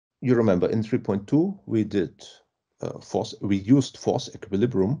you remember in 3.2 we did we used force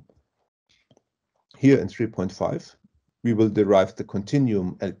equilibrium. Here in 3.5 we will derive the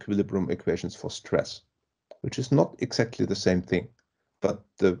continuum equilibrium equations for stress, which is not exactly the same thing, but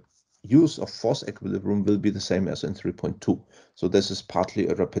the use of force equilibrium will be the same as in 3.2. So this is partly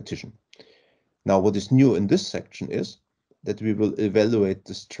a repetition. Now, what is new in this section is that we will evaluate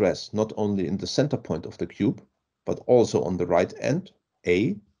the stress not only in the center point of the cube, but also on the right end,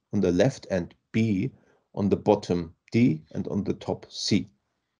 A, on the left end, B, on the bottom, D, and on the top, C.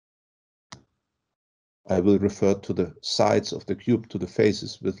 I will refer to the sides of the cube, to the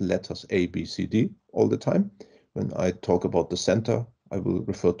faces with letters A, B, C, D all the time. When I talk about the center, I will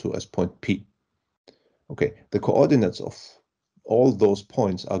refer to as point P. Okay, the coordinates of all those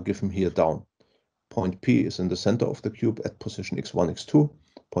points are given here down. Point P is in the center of the cube at position x1, x2.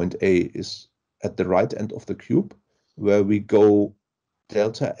 Point A is at the right end of the cube, where we go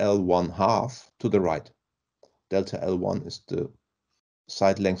delta L1 half to the right. Delta L1 is the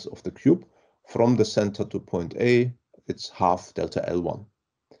side length of the cube. From the center to point A, it's half delta L1.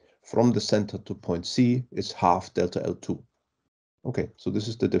 From the center to point C, it's half delta L2. Okay, so this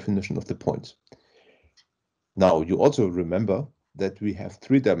is the definition of the points. Now, you also remember that we have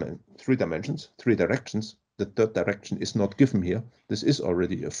three dimensions, three directions. The third direction is not given here. This is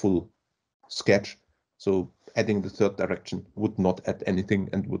already a full sketch. So adding the third direction would not add anything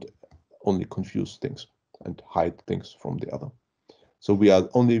and would only confuse things and hide things from the other. So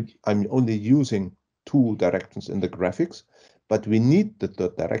I'm only using two directions in the graphics, but we need the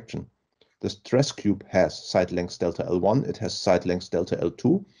third direction. The stress cube has side length delta L1, it has side length delta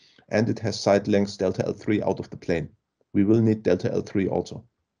L2, and it has side length delta L3 out of the plane. We will need delta L3 also.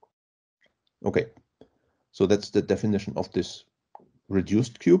 Okay, so that's the definition of this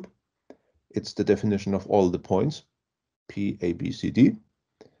reduced cube. It's the definition of all the points, P, A, B, C, D.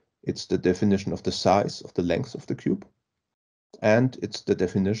 It's the definition of the size of the length of the cube. And it's the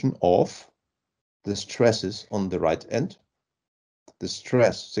definition of the stresses on the right end, the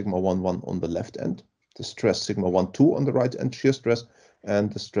stress sigma 1, 1 on the left end, the stress sigma 1, 2 on the right end, shear stress,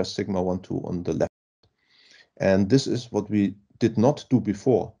 and the stress sigma 1, 2 on the left. And this is what we did not do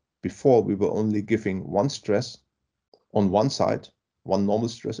before. Before, we were only giving one stress on one side, one normal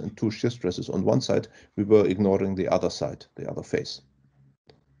stress and two shear stresses on one side. We were ignoring the other side, the other face.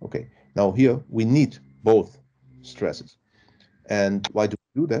 Okay, now here we need both stresses. And why do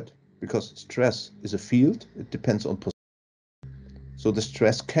we do that? Because stress is a field, it depends on position. So the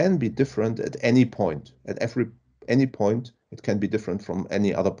stress can be different at any point. At any point, it can be different from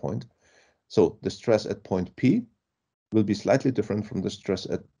any other point. So the stress at point P will be slightly different from the stress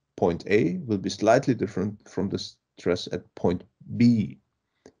at point A, will be slightly different from the stress at point B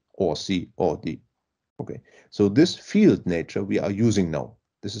or C or D. Okay, so this field nature we are using now.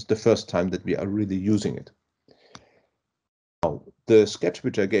 This is the first time that we are really using it. Now, the sketch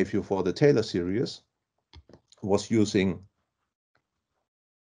which I gave you for the Taylor series was using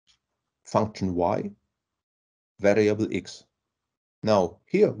function y, variable x. Now,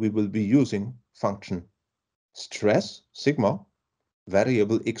 here we will be using function stress, sigma,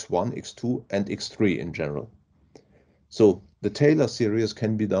 variable x1, x2, and x3 in general. So the Taylor series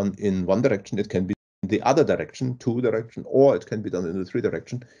can be done in one direction, it can be in the other direction, two direction, or it can be done in the three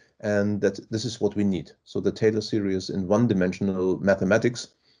direction. And this is what we need. So the Taylor series in one-dimensional mathematics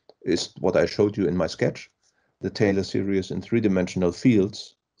is what I showed you in my sketch. The Taylor series in three-dimensional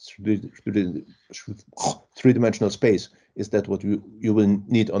fields, three-dimensional space, is that what you will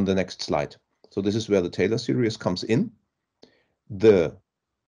need on the next slide. So this is where the Taylor series comes in. The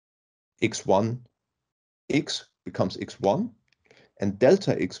x1, x becomes x1, and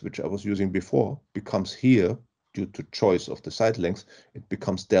delta x, which I was using before, becomes here, due to choice of the side length, it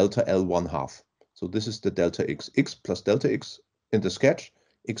becomes delta L1 half. So this is the delta x, x plus delta x in the sketch,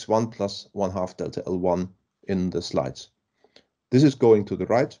 x1 plus 1 half delta L1 in the slides. This is going to the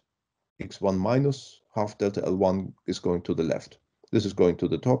right, x1 minus half delta L1 is going to the left. This is going to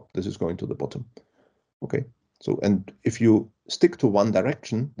the top, this is going to the bottom. Okay, so, and if you stick to one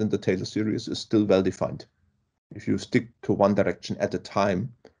direction, then the Taylor series is still well defined. If you stick to one direction at a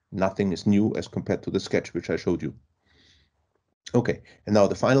time, nothing is new as compared to the sketch which I showed you. Okay, and now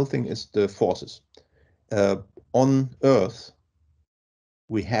the final thing is the forces. On Earth,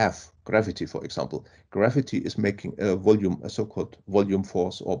 we have gravity, for example. Gravity is making a volume, a so-called volume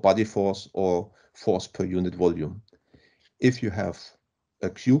force or body force or force per unit volume. If you have a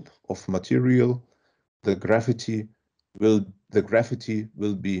cube of material, the gravity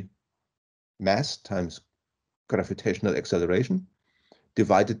will be mass times gravitational acceleration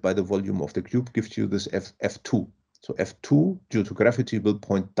divided by the volume of the cube gives you this F2. So F2 due to gravity will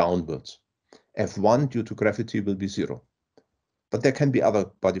point downwards. F1 due to gravity will be 0. But there can be other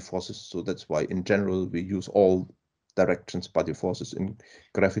body forces, so that's why in general we use all directions body forces. In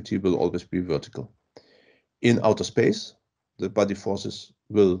gravity will always be vertical. In outer space, the body forces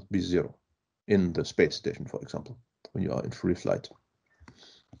will be 0. In the space station, for example, when you are in free flight.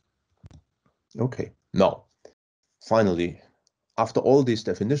 Okay, now, finally, after all these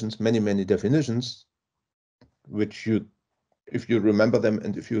definitions, many definitions, which you, if you remember them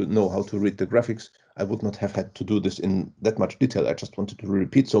and if you know how to read the graphics, I would not have had to do this in that much detail. I just wanted to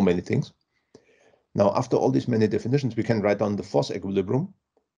repeat so many things. Now, after all these many definitions, we can write down the force equilibrium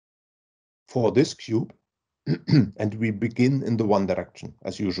for this cube, and we begin in the one direction,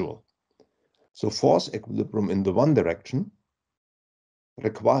 as usual. So force equilibrium in the one direction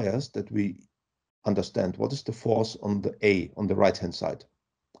requires that we understand what is the force on the A, on the right-hand side.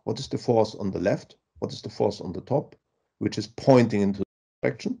 What is the force on the left? What is the force on the top, which is pointing into the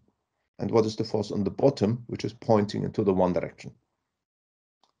direction? And what is the force on the bottom, which is pointing into the one direction?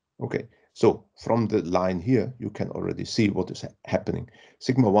 Okay, so from the line here, you can already see what is happening.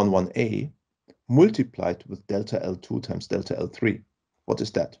 Sigma 11A multiplied with delta L2 times delta L3. What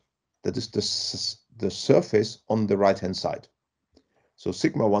is that? That is the surface on the right-hand side. So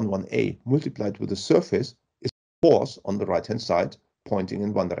sigma 11A multiplied with the surface is force on the right-hand side pointing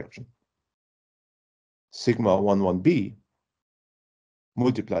in one direction. Sigma 11B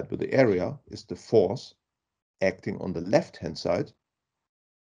multiplied with the area is the force acting on the left-hand side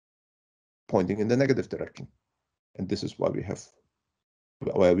pointing in the negative direction. And this is why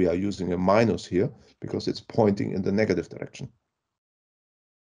we are using a minus here, because it's pointing in the negative direction.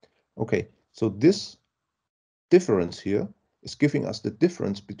 Okay, so this difference here is giving us the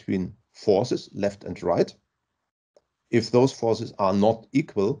difference between forces left and right. If those forces are not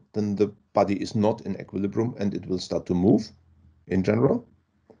equal, then the body is not in equilibrium and it will start to move in general.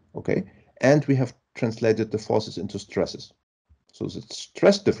 Okay, and we have translated the forces into stresses. So the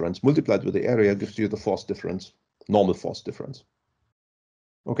stress difference multiplied with the area gives you the force difference, normal force difference.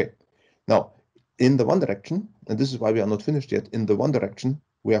 Okay, now in the one direction, and this is why we are not finished yet, in the one direction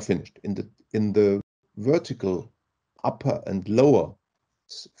we are finished. In the vertical upper and lower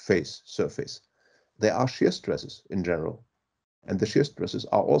face surface, there are shear stresses in general. And the shear stresses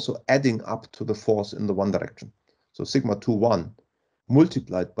are also adding up to the force in the one direction. So sigma 2,1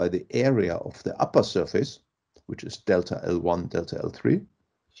 multiplied by the area of the upper surface, which is delta L1, delta L3,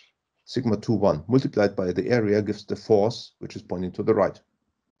 sigma 2,1 multiplied by the area gives the force which is pointing to the right.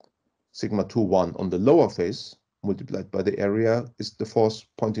 Sigma 2,1 on the lower face multiplied by the area is the force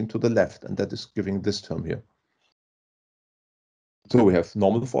pointing to the left, and that is giving this term here. So we have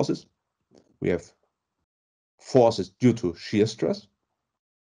normal forces, we have forces due to shear stress,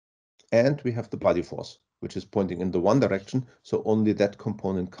 and we have the body force, which is pointing in the one direction, so only that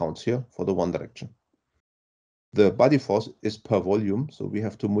component counts here for the one direction. The body force is per volume, so we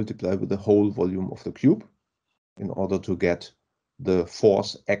have to multiply with the whole volume of the cube in order to get the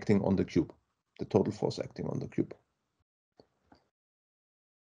force acting on the cube, the total force acting on the cube.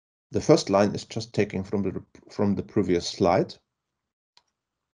 The first line is just taken from the previous slide,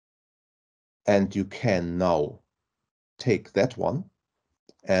 and you can now take that one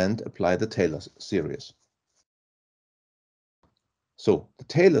and apply the Taylor series. So the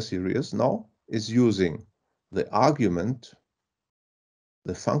Taylor series now is using the argument,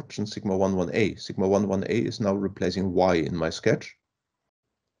 the function sigma 11A. Sigma 11A is now replacing y in my sketch.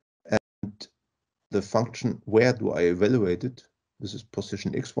 And the function, where do I evaluate it? This is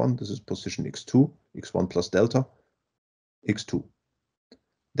position x1, this is position x2, x1 plus delta, x2.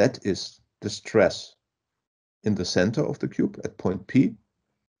 That is the stress in the center of the cube at point P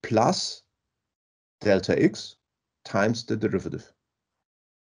plus delta x times the derivative.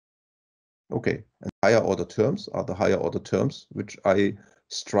 Okay, and higher order terms are the higher order terms which I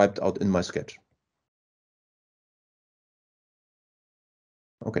striped out in my sketch.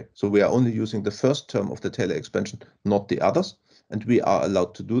 Okay, so we are only using the first term of the Taylor expansion, not the others, and we are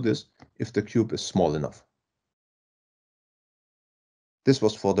allowed to do this if the cube is small enough. This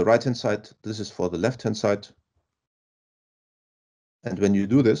was for the right-hand side, this is for the left-hand side. And when you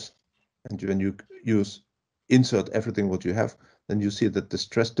do this, and when you insert everything what you have, then you see that the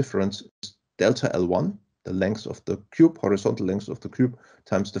stress difference is delta L1, the length of the cube, horizontal length of the cube,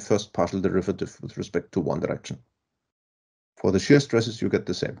 times the first partial derivative with respect to one direction. For the shear stresses, you get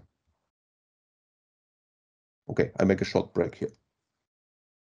the same. Okay, I make a short break here.